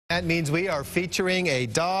That means we are featuring a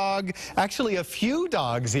dog, actually a few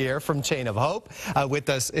dogs here from Chain of Hope. With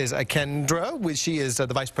us is Kendra. She is the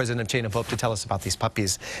Vice President of Chain of Hope to tell us about these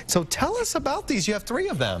puppies. So tell us about these. You have 3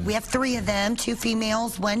 of them. We have 3 of them, 2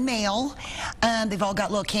 females, 1 male. They've all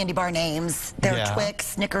got little candy bar names. They're Twix,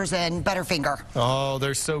 Snickers, and Butterfinger. Oh,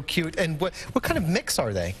 they're so cute. And what kind of mix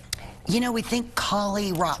are they? You know, we think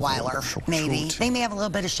Collie Rottweiler, maybe. They may have a little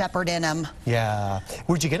bit of Shepherd in them. Yeah.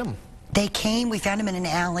 Where'd you get them? We found them in an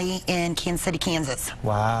alley in Kansas City, Kansas.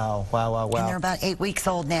 Wow, wow, wow, wow. And they're about 8 weeks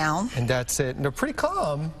old now. And that's it. And they're pretty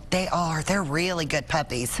calm. They are. They're really good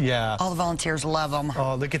puppies. Yeah. All the volunteers love them.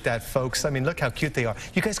 Oh, look at that, folks. I mean, look how cute they are.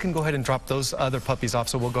 You guys can go ahead and drop those other puppies off,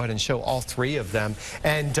 so we'll go ahead and show all 3 of them.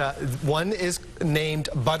 And one is named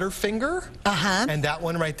Butterfinger. Uh-huh. And that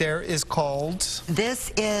one right there is called?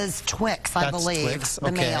 This is Twix, I believe. Twix.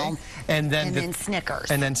 The male. And then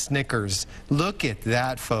Snickers. And then Snickers. Look at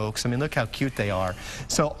that, folks. I mean, look how cute they are.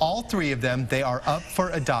 So all 3 of them, they are up for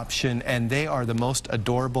adoption, and they are the most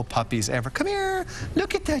adorable puppies ever. Come here.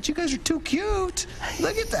 Look at that. You guys are too cute.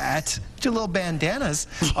 Look at that. Your little bandanas.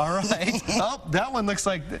 All right. Oh, that one looks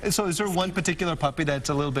like... So is there one particular puppy that's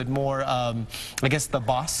a little bit more, I guess, the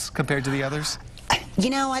boss compared to the the others? You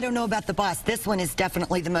know, I don't know about the boss. This one is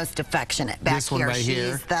definitely the most affectionate back this one here. Right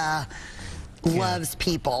here. She's the... loves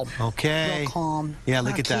people. Okay. Real calm. Yeah,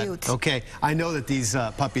 look at cute. that. Okay. I know that these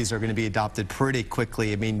puppies are going to be adopted pretty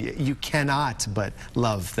quickly. I mean, you cannot but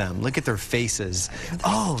love them. Look at their faces.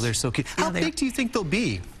 Oh, they're so cute. How big do you think they'll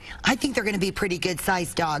be? I think they're going to be pretty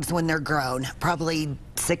good-sized dogs when they're grown. Probably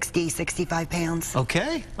 60, 65 pounds.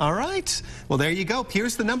 Okay. All right. Well, there you go.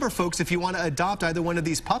 Here's the number, folks, if you want to adopt either one of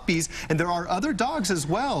these puppies. And there are other dogs as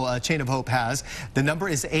well, Chain of Hope has. The number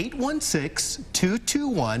is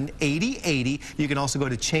 816-221-8080. You can also go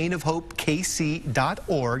to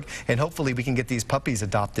chainofhopekc.org, and hopefully we can get these puppies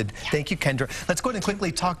adopted. Yeah. Thank you, Kendra. Let's go ahead and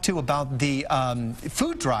quickly talk, too, about the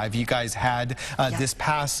food drive you guys had this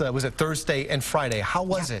past, was it Thursday and Friday? How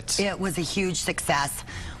was it? It was a huge success.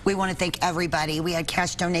 We want to thank everybody. We had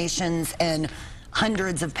cash donations and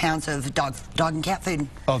hundreds of pounds of dog and cat food.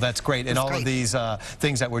 Oh, that's great. And all of these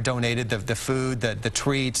things that were donated, the food, the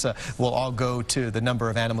treats, will all go to the number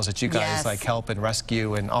of animals that you guys like help and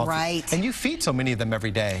rescue and all. Right. And you feed so many of them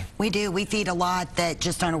every day. We do. We feed a lot that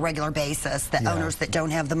just on a regular basis. The owners that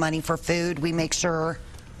don't have the money for food, we make sure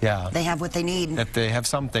they have what they need. That they have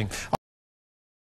something.